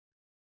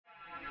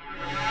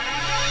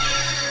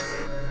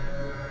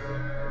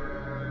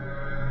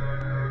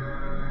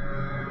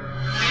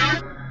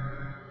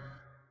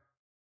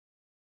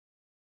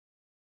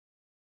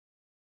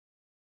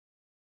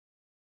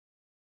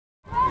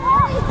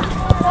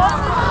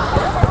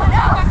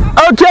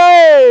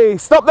Okay,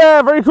 stop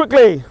there very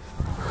quickly.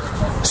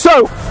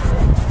 So,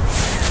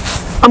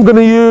 I'm going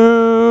to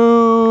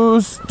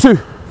use 2.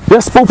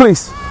 Yes, ball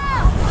please.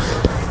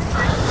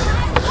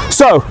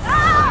 So,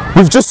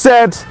 we've just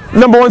said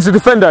number 1's the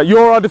defender.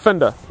 You're our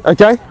defender,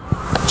 okay?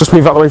 Just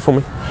move out of the way for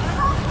me.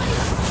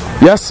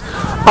 Yes,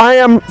 I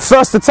am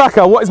first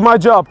attacker. What is my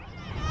job?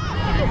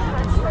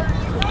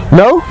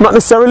 No, not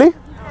necessarily.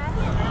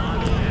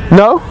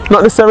 No,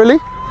 not necessarily.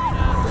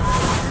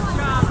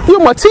 You're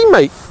my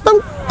teammate.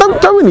 Don't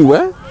go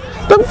anywhere.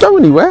 Don't go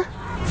anywhere.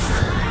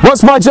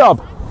 What's my job?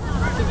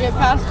 To get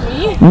past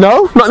me?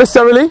 No, not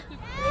necessarily.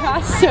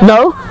 Past you.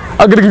 No,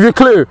 I'm going to give you a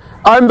clue.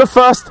 I'm the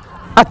first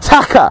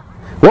attacker.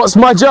 What's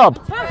my job?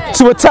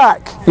 To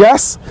attack.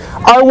 Yes?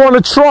 I want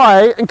to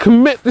try and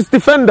commit this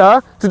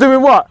defender to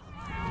doing what?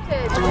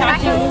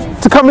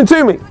 To coming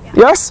to me.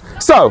 Yes?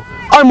 So,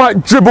 I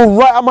might dribble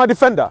right at my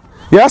defender.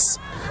 Yes?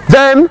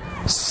 Then,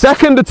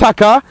 second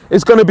attacker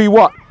is going to be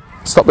what?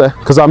 Stop there,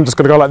 because I'm just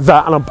going to go like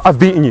that and I've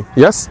beaten you.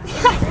 Yes?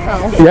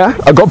 Oh. Yeah?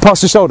 I got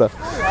past your shoulder.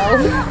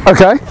 Oh.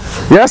 Okay?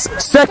 Yes?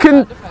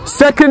 Second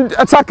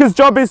attacker's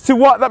job is to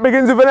what? That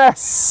begins with an S.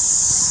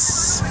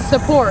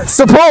 Support.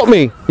 Support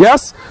me.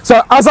 Yes?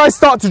 So as I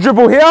start to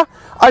dribble here,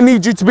 I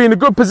need you to be in a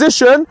good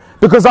position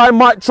because I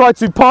might try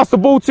to pass the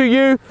ball to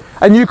you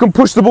and you can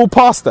push the ball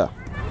past her.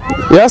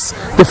 Yes?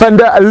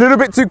 Defender, a little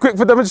bit too quick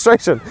for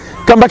demonstration.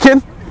 Come back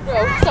in.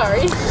 Oh,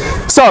 sorry.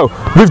 So,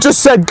 we've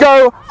just said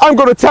go, I'm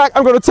going to attack,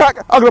 I'm going to attack,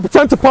 I'm going to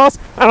pretend to pass,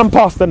 and I'm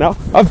past her now.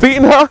 I've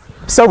beaten her,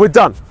 so we're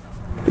done.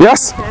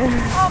 Yes? What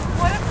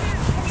if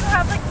can you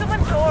have like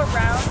someone go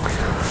around?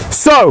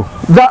 So,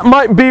 that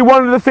might be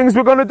one of the things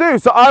we're going to do.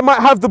 So, I might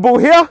have the ball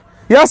here.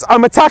 Yes,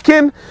 I'm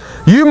attacking.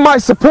 You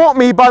might support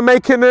me by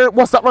making a,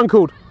 what's that run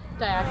called?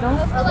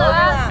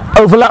 Diagonal.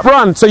 Overlap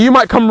run. So, you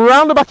might come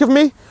around the back of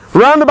me,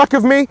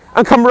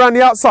 and come around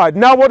the outside.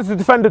 Now, what does the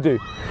defender do?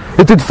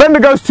 If the defender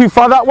goes too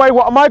far that way,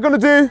 what am I going to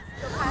do?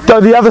 Go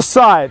the other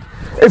side.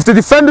 If the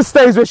defender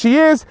stays where she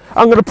is,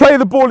 I'm going to play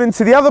the ball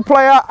into the other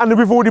player, and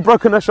we've already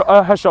broken her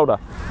shoulder.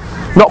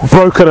 Not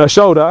broken her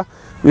shoulder,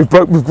 we've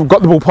got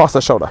the ball past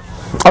her shoulder.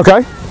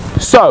 Okay?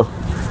 So,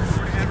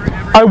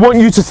 I want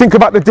you to think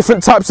about the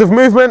different types of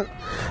movement.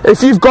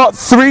 If you've got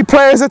 3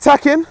 players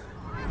attacking,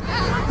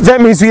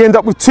 that means we end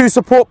up with 2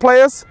 support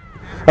players.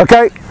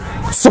 Okay?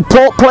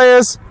 Support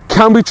players,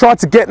 can we try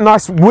to get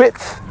nice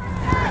width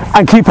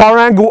and keep our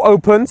angle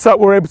open so that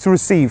we're able to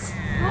receive?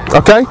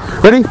 Okay,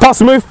 ready? Pass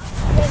the move.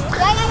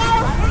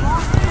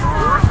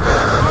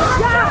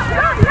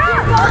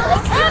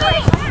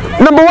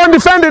 Number 1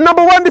 defending,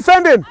 number 1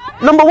 defending,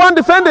 number 1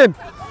 defending.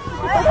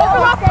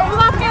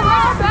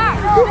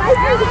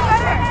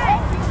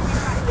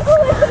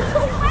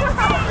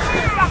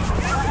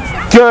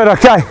 Good,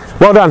 okay,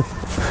 well done,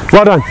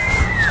 well done,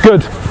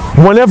 good.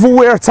 Whenever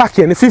we're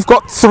attacking, if you've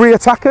got 3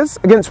 attackers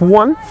against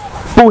 1,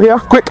 ball here,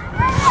 quick.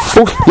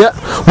 Oh, yeah,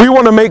 we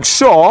want to make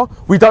sure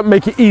we don't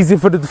make it easy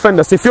for the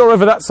defender. So if you're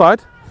over that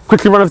side,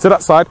 quickly run over to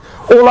that side.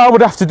 All I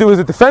would have to do as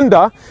a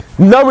defender,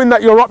 knowing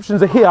that your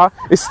options are here,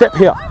 is step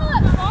here.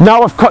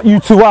 Now I've cut you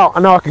 2 out,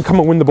 and now I can come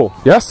and win the ball.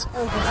 Yes?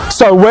 Okay.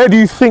 So where do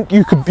you think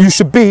you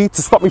should be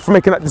to stop me from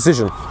making that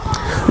decision?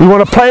 You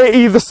want to play it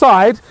either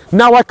side.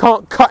 Now I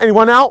can't cut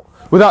anyone out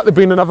without there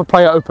being another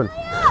player open.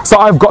 So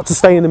I've got to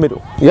stay in the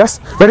middle. Yes?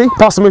 Ready?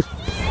 Pass the move.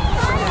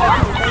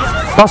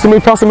 Pass the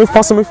move, pass the move,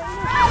 pass the move.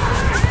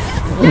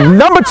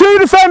 Number 2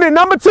 defending,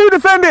 number 2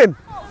 defending.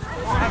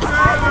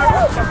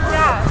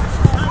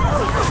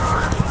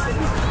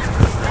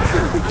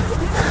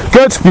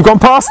 Good, we've gone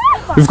past,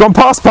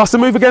 pass the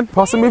move again,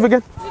 pass the move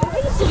again.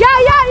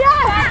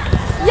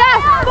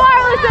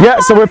 Yeah,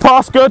 so we're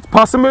past, good,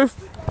 pass the move.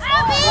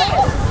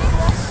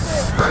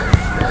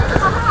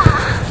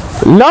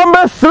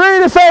 Number 3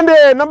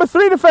 defending, number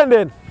 3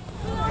 defending.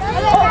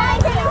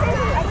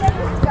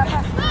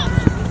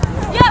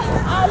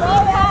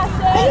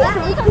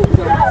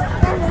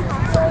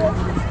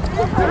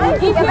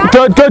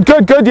 Good, good,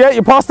 good, good. Yeah,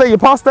 you passed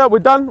there. We're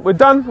done,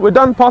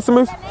 pass the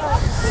move.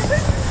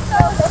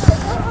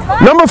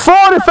 Number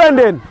 4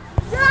 defending.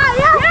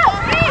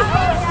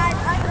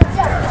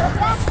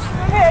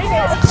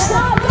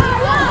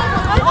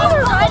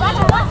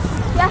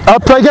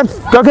 Play again,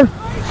 go again,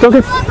 go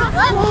again.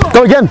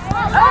 Go again.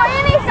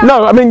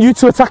 No, I mean you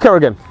to attack her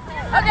again.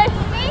 Okay.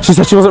 She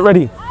said she wasn't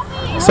ready,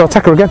 so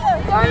attack her again.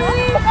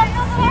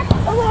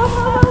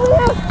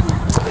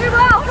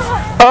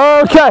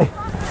 Okay.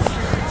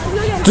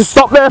 Just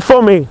stop there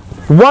for me.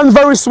 One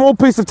very small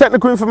piece of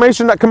technical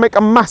information that can make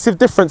a massive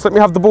difference. Let me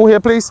have the ball here,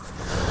 please.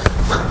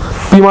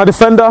 Be my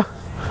defender.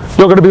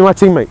 You're going to be my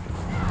teammate.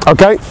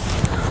 Okay?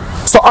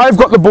 So I've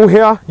got the ball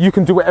here. You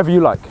can do whatever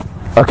you like.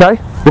 Okay?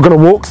 We're going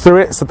to walk through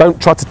it, so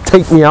don't try to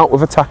take me out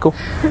with a tackle.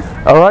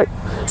 All right?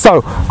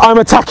 So I'm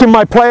attacking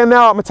my player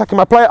now. I'm attacking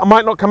my player. I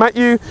might not come at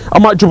you. I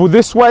might dribble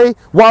this way.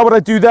 Why would I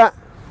do that?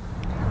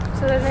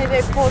 So then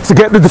they pull to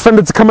get the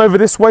defender to come over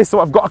this way, so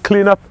I've got to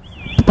clean up,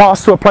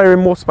 pass to a player in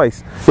more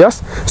space.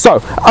 Yes?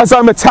 So as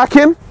I'm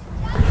attacking,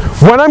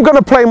 when I'm going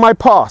to play my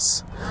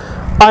pass,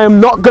 I am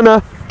not going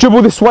to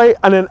dribble this way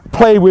and then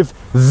play with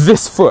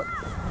this foot.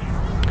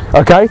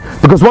 Okay?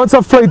 Because once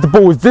I've played the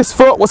ball with this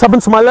foot, what's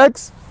happened to my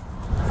legs?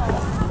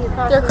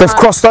 They've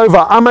crossed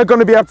over. Am I going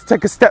to be able to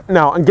take a step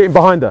now and get in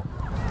behind her?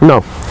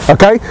 No.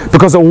 Okay?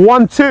 Because a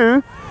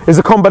 1-2 is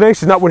a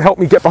combination that would help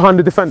me get behind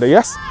the defender.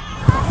 Yes?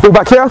 Ball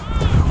back here.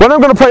 When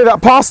I'm going to play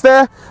that pass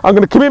there, I'm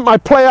going to commit my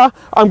player.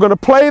 I'm going to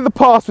play the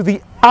pass with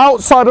the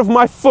outside of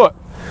my foot.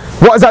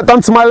 What has that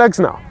done to my legs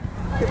now?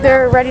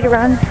 They're ready to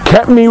run.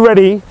 Kept me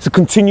ready to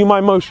continue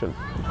my motion.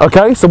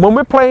 Okay? So when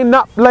we're playing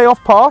that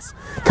layoff pass,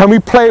 can we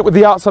play it with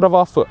the outside of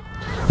our foot?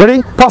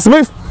 Ready? Pass the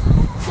move.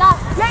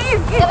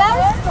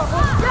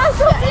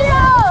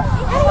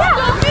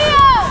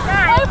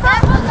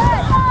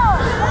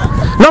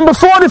 Number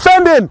 4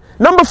 defending.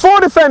 Number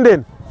 4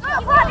 defending.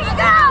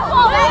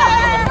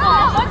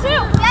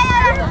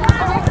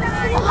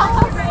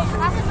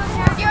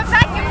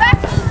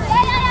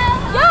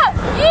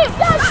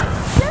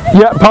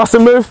 Yeah, pass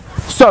and move.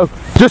 So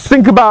just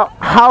think about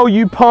how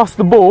you pass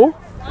the ball.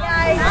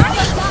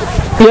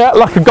 Yeah,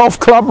 like a golf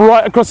club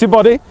right across your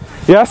body.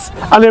 Yes,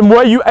 and then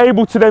were you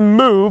able to then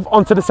move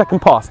onto the second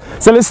pass?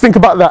 So let's think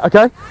about that,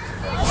 okay?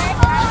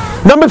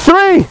 Number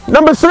 3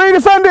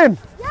 defending.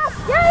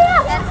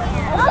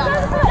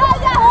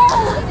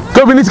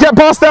 Good, we need to get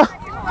past there.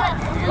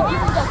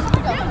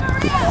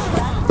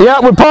 Yeah,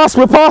 we're past,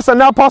 and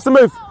now pass the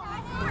move.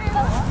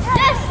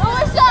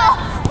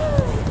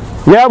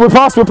 Yeah, we're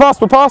past.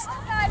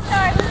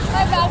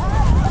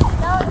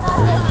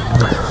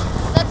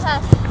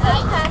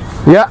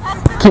 Yeah,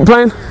 keep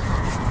playing.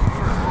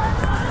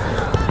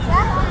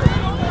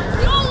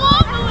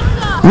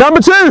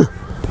 Number 2.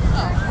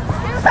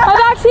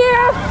 Fullbacks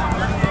here.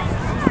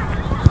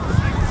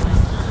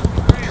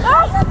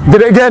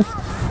 Did it again.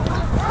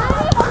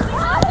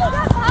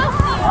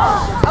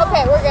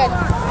 Okay, we're good.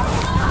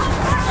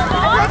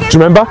 Do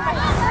you remember?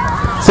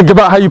 Think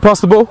about how you pass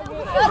the ball.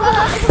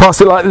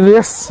 Pass it like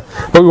this,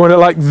 but we want it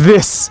like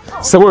this,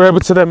 so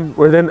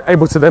we're then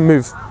able to then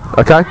move.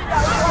 Okay.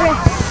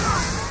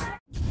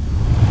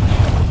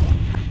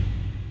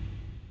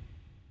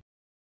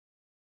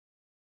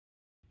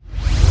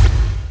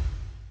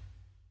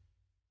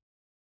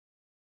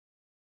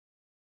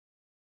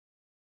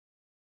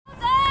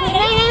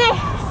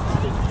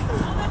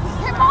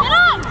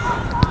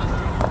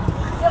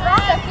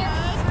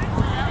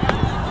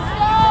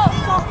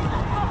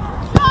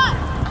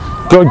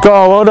 Good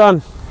goal, well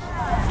done.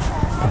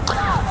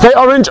 Okay,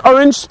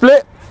 orange,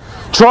 split.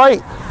 Try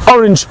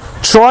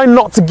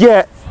not to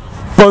get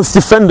both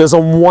defenders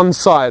on one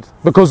side,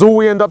 because all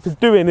we end up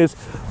doing is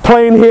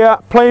playing here,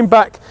 playing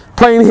back,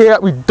 playing here.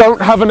 We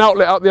don't have an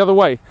outlet out the other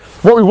way.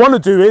 What we want to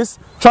do is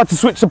try to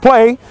switch the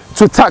play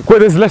to attack where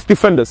there's less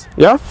defenders,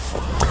 yeah?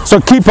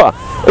 So keeper,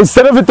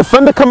 instead of a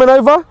defender coming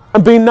over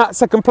and being that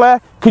second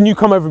player, can you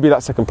come over and be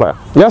that second player?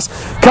 Yes?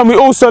 Can we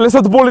also, let's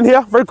have the ball in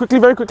here, very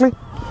quickly.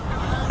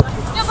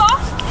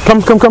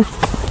 Come.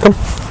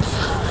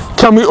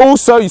 Can we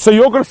also, so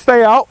you're going to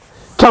stay out,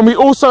 can we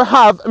also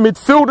have a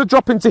midfielder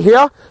drop into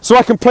here so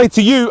I can play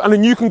to you and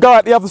then you can go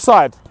out the other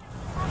side?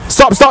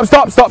 Stop.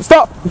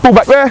 Ball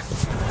back there.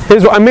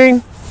 Here's what I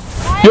mean.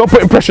 You're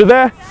putting pressure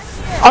there.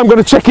 I'm going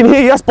to check in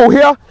here, yes, ball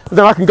here.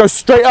 Then I can go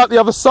straight out the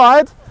other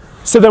side.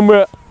 So then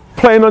we're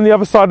playing on the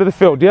other side of the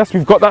field. Yes,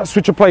 we've got that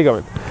switch of play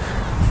going.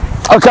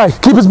 Okay,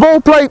 keeper's ball,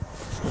 play.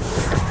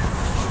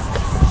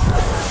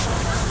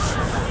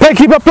 Play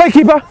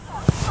keeper.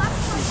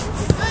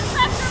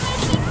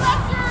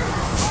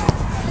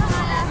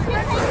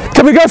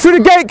 Can we go through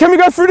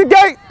the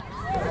gate?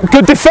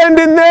 Good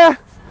defending there.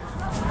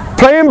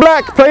 Play in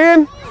black, play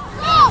in.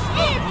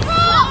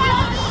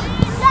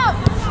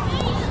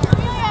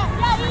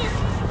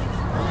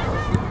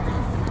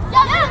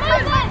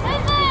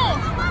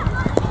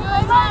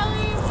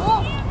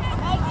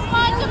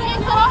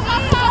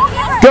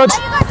 Good.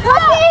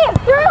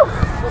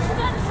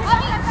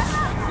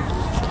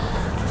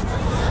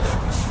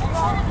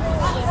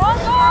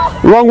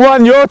 Wrong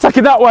one, you're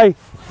attacking that way.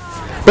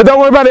 But don't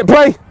worry about it,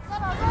 play.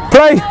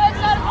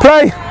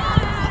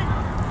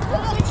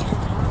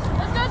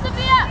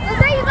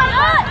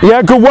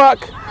 Yeah, good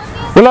work.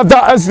 We'll have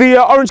that as the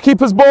orange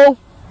keeper's ball.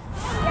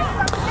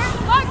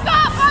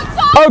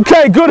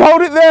 Okay, good,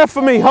 hold it there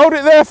for me.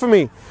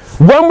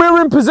 When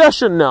we're in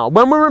possession now,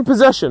 we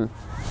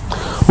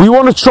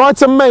want to try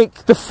to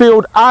make the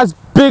field as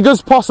big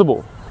as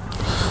possible.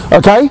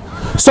 Okay,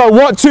 so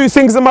what 2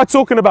 things am I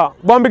talking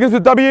about? One begins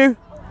with W.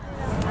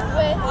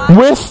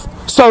 Width.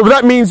 So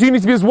that means you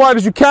need to be as wide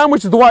as you can,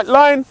 which is the white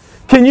line.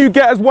 Can you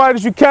get as wide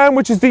as you can,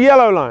 which is the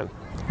yellow line?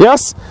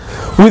 Yes?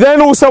 We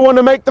then also want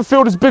to make the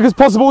field as big as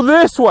possible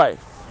this way.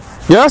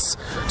 Yes?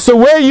 So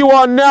where you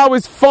are now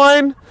is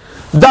fine.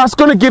 That's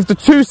going to give the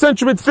 2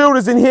 central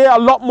midfielders in here a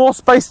lot more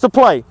space to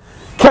play.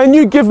 Can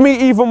you give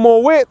me even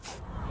more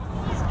width?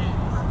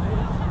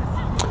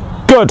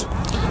 Good.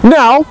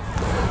 Now,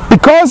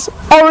 because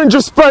orange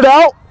is spread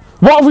out,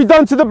 what have we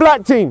done to the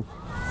black team?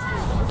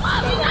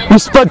 We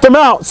spread them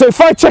out. So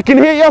if I check in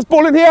here, yes,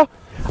 ball in here,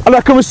 and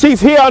I can receive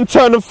here and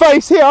turn and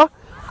face here,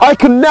 I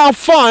can now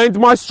find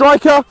my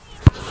striker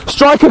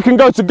Striker can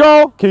go to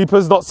goal.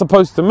 Keeper's not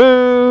supposed to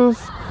move.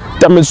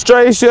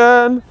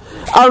 Demonstration.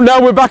 And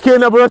now we're back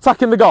in and we're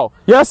attacking the goal.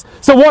 Yes?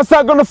 So what's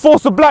that going to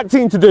force the black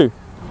team to do?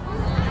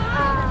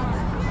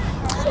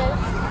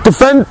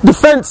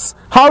 Defense.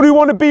 How do you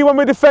want to be when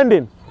we're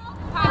defending?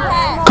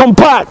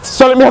 Compact.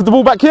 So let me have the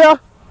ball back here.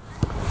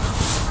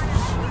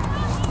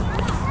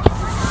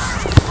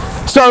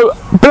 So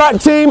black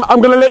team,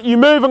 I'm going to let you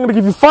move. I'm going to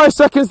give you 5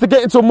 seconds to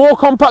get into a more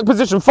compact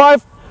position.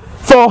 5,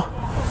 4,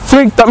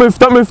 3, don't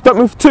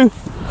move, 2,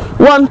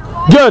 1,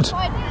 good.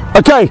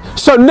 Okay,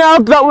 so now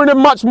that we're in a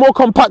much more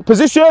compact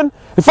position,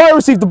 if I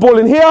receive the ball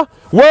in here,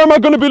 where am I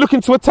going to be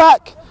looking to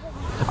attack?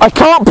 I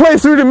can't play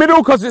through the middle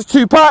because it's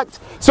too packed,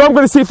 so I'm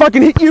going to see if I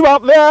can hit you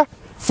out there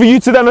for you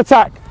to then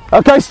attack.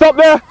 Okay, stop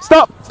there,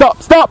 stop,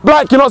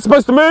 black, you're not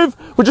supposed to move,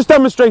 we're just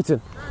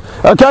demonstrating.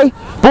 Okay,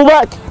 ball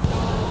back.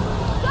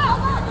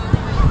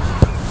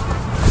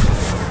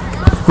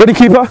 Ready,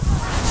 keeper?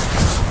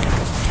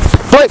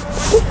 Play.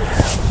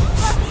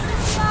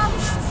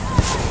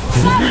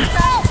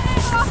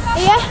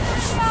 Yeah.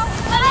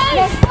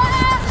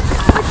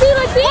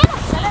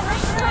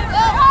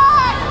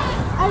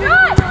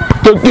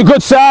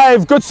 Good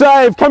save, good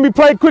save. Can we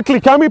play quickly?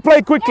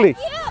 Good.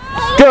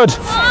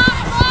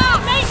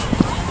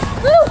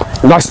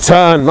 Nice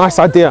turn, nice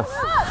idea.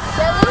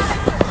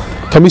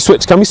 Can we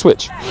switch?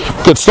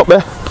 Good, stop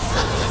there.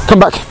 Come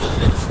back.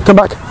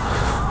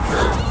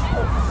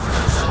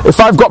 If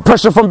I've got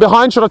pressure from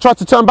behind, should I try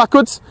to turn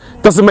backwards?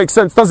 Doesn't make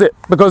sense, does it?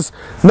 Because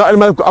not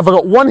only have I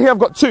got one here, I've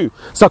got two.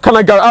 So can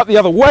I go out the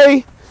other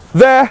way?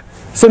 There.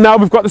 So now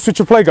we've got the switch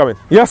of play going.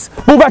 Yes?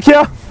 Ball back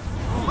here.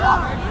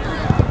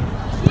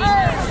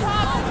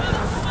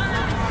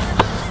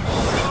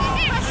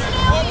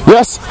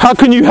 Yes? How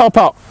can you help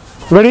out?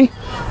 Ready?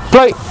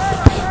 Play.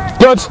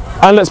 Good.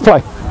 And let's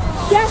play.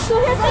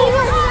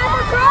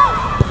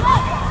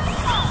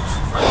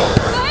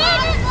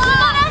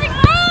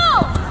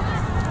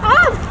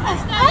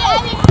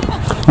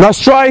 Nice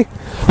try.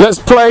 Let's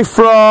play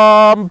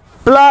from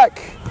black.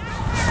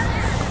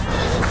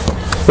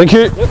 Thank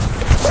you.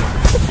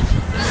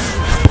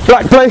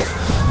 Black, play.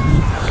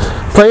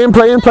 Play in.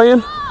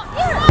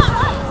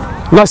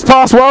 Nice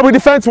pass. Where are we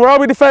defense?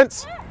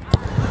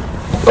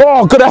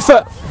 Oh, good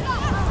effort.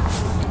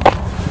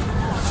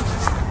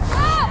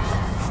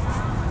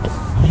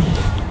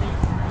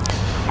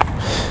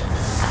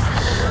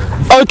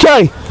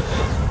 Okay.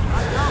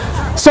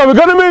 So we're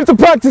going to move to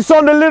practice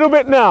on a little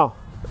bit now.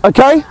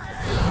 Okay?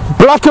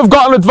 Black have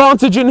got an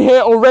advantage in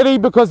here already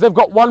because they've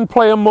got one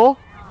player more.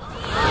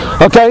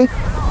 Okay?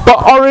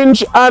 But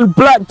orange and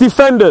black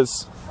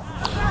defenders,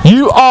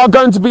 you are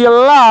going to be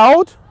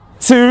allowed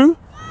to,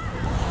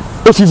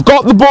 if you've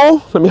got the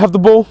ball, let me have the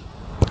ball.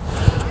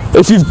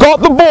 If you've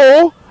got the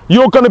ball,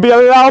 you're going to be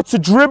allowed to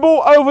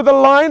dribble over the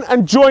line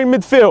and join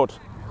midfield.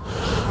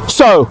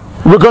 So,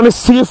 we're going to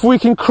see if we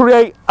can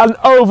create an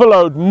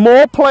overload.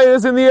 More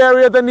players in the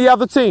area than the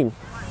other team.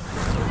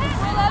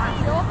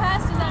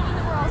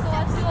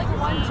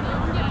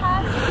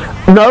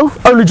 No,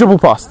 only dribble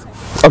past.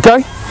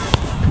 Okay?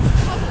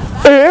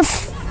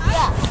 If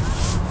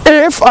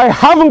I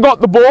haven't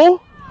got the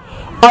ball,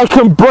 I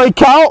can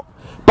break out,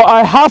 but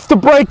I have to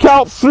break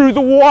out through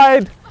the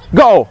wide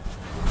goal.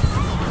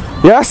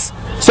 Yes?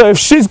 So if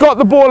she's got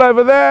the ball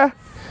over there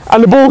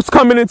and the ball's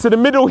coming into the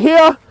middle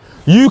here,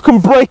 you can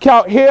break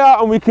out here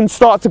and we can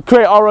start to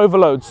create our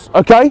overloads.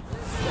 Okay?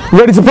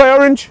 Ready to play,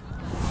 orange?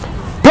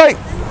 Play!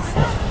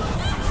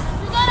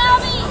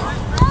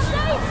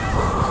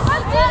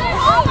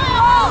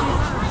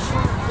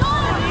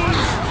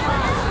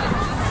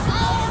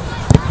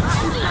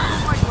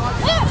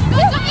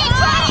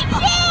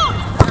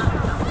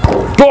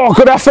 Oh,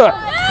 good effort.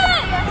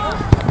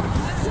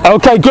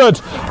 Okay, good.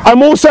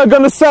 I'm also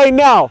going to say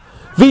now,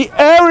 the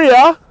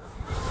area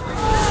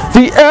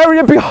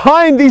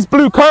behind these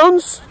blue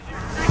cones,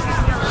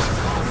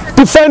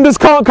 defenders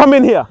can't come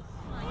in here.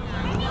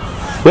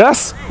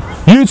 Yes?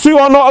 You two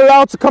are not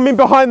allowed to come in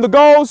behind the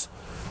goals.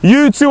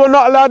 You two are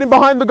not allowed in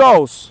behind the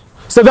goals.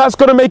 So that's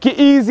going to make it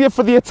easier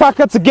for the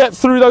attacker to get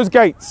through those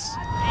gates.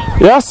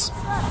 Yes?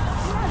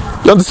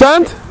 You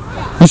understand?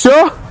 You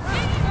sure?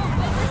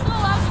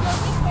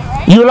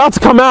 You're allowed to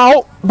come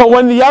out, but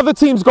when the other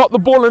team's got the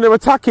ball and they're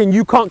attacking,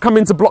 you can't come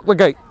in to block the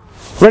gate.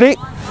 Ready?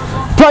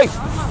 Play!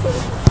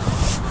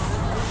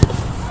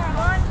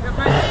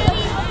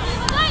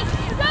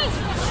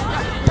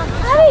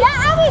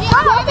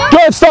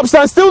 Good, stop,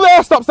 stand still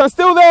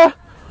there.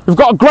 We've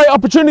got a great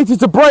opportunity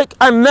to break,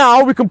 and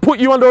now we can put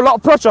you under a lot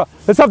of pressure.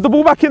 Let's have the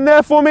ball back in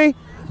there for me.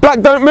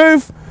 Black, don't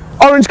move.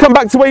 Orange, come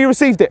back to where you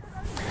received it.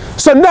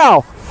 So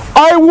now,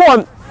 I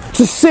want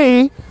to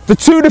see the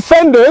two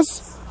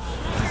defenders.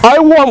 I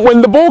want,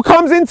 when the ball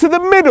comes into the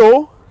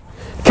middle,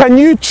 can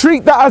you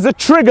treat that as a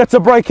trigger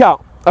to break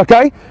out?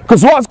 Okay?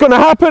 Because what's going to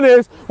happen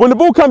is, when the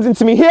ball comes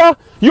into me here,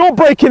 you're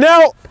breaking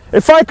out.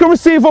 If I can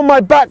receive on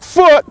my back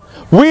foot,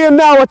 we are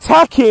now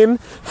attacking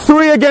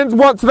 3 against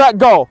 1 to that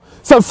goal.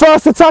 So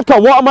first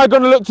attacker, what am I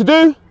going to look to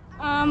do?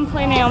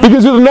 Play Naomi.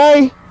 Begins with an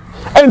A,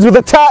 ends with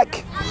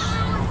attack.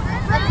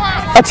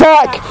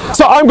 Attack.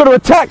 So I'm going to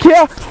attack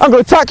here. I'm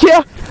going to attack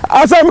here.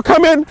 As I'm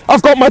coming,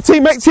 I've got my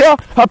teammates here.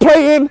 I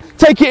play in,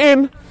 take it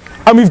in,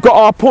 and we've got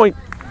our point.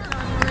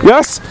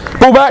 Yes?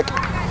 Ball back.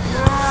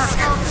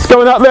 It's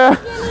going out there.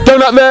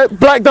 Going out there.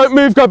 Black, don't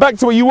move. Go back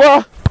to where you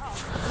were.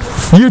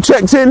 You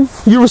checked in.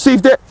 You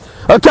received it.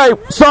 Okay,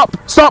 stop.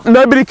 Stop.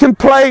 Nobody can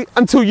play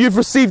until you've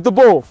received the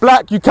ball.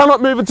 Black, you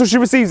cannot move until she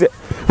receives it.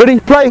 Ready?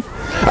 Play.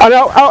 And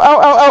out, out,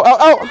 out, out, out,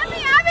 out, out.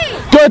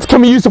 Good.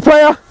 Can we use the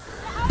player?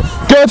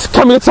 Good.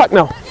 Can we attack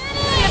now?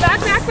 Back,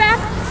 back, back.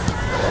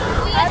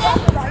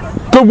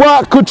 Good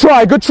work. Good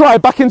try. Good try.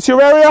 Back into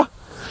your area.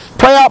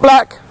 Play out,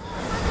 Black.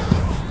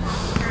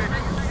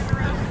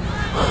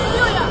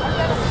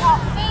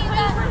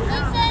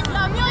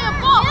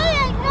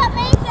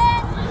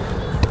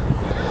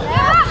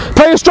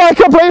 Play a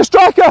striker. Play a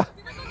striker.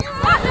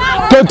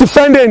 Good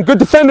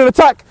defending,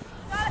 attack.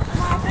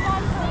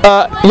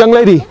 Young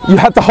lady, you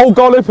had the whole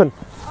goal open.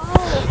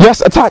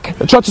 Yes, attack.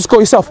 Try to score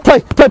yourself.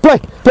 Play. Good.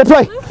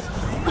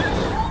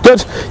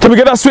 Can we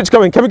get that switch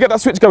going?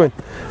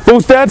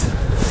 Ball's dead.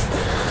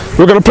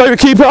 We're going to play with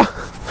keeper.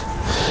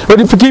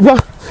 Ready for keeper?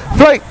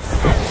 Play.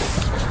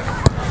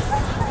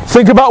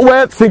 Think about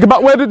where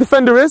the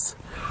defender is,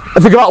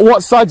 and think about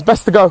what side's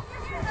best to go.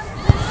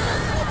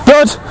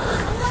 Good.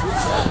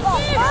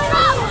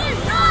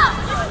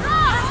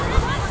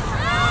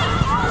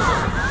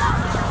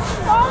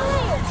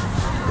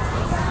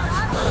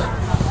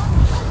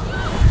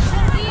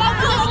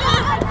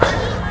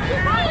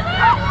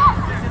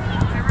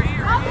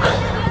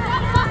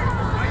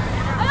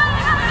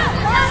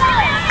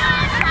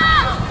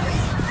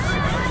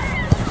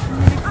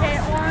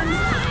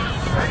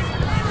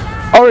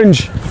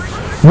 Orange,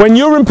 when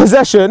you're in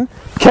possession,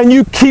 can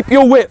you keep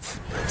your width?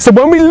 So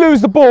when we lose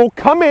the ball,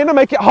 come in and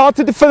make it hard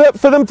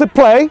for them to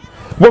play.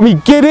 When we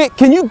get it,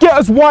 can you get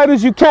as wide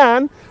as you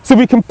can so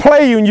we can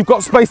play you and you've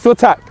got space to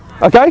attack?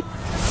 Okay?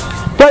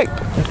 Play.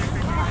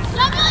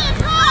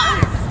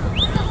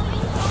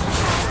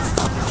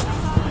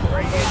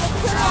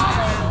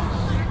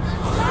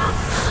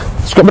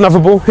 Let's grab another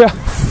ball. Yeah.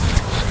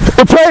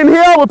 We're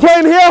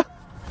playing here.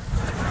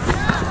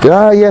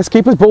 Yes,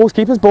 keeper's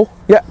ball.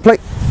 Yeah, play.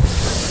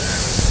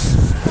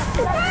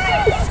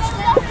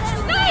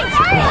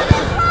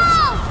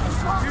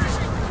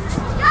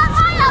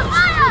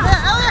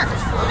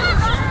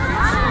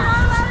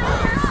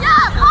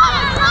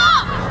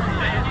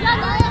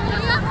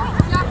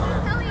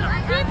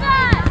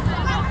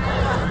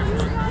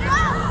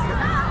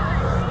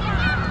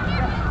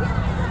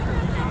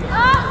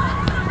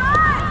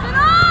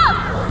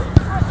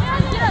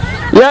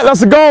 Yeah,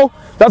 that's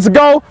a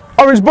goal.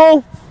 Orange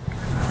ball.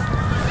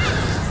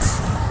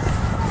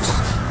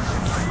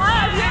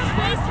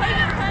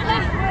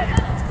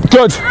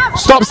 Good.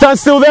 Stop, stand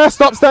still there.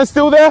 Stop.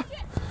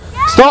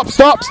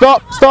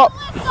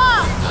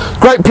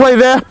 Great play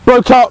there.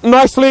 Broke out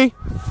nicely.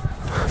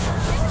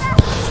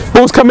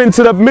 Ball's come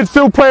into the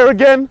midfield player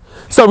again.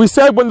 So we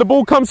said when the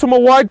ball comes from a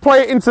wide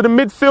player into the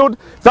midfield,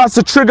 that's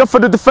a trigger for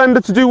the defender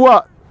to do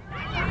what?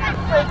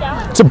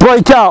 To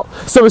break out.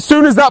 So as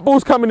soon as that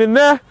ball's coming in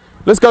there,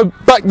 let's go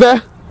back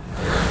there.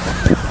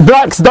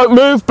 Blacks don't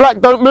move. Black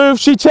don't move.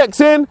 She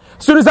checks in.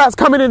 As soon as that's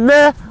coming in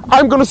there,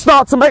 I'm going to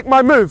start to make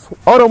my move.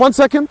 Hold on 1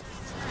 second.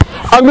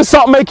 I'm going to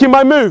start making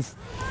my move.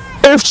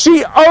 If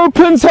she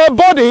opens her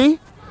body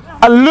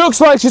and looks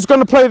like she's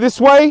going to play this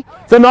way,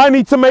 then I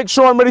need to make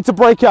sure I'm ready to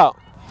break out.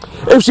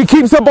 If she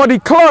keeps her body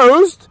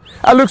closed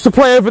and looks to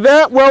play over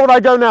there, where would I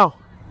go now?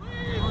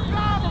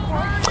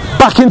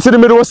 Back into the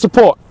middle of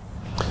support.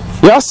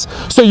 Yes?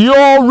 So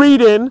you're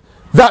reading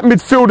that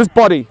midfielder's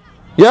body.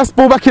 Yes?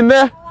 Ball back in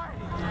there.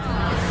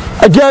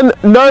 Again,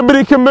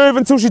 nobody can move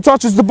until she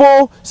touches the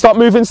ball. Start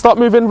moving.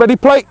 Ready,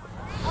 play.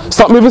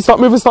 Start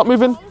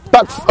moving.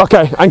 Back.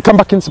 Okay, and come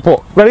back in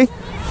support. Ready?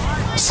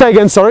 Say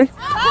again, sorry. Can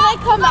I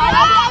come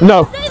back?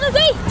 No.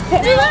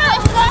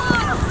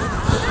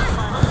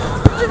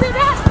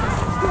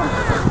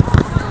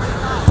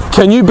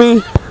 Can you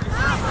be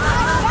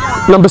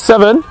number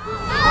 7?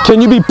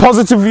 Can you be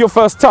positive with your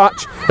first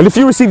touch? And if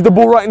you receive the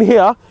ball right in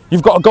here,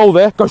 you've got a goal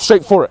there. Go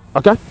straight for it.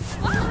 Okay?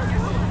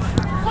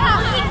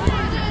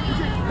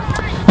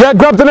 Yeah,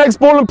 grab the next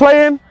ball and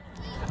play in.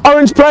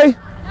 Orange, play.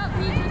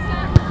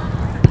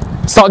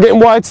 Start getting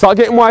wide.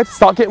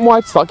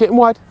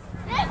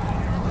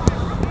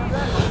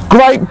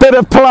 Great bit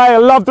of play. I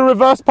love the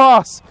reverse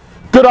pass.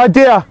 Good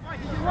idea.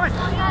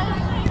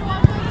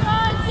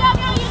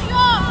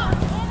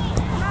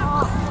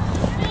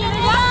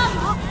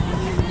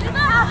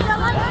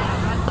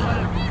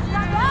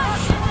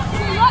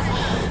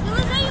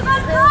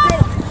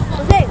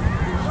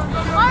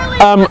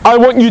 I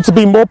want you to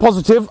be more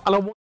positive, and I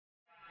want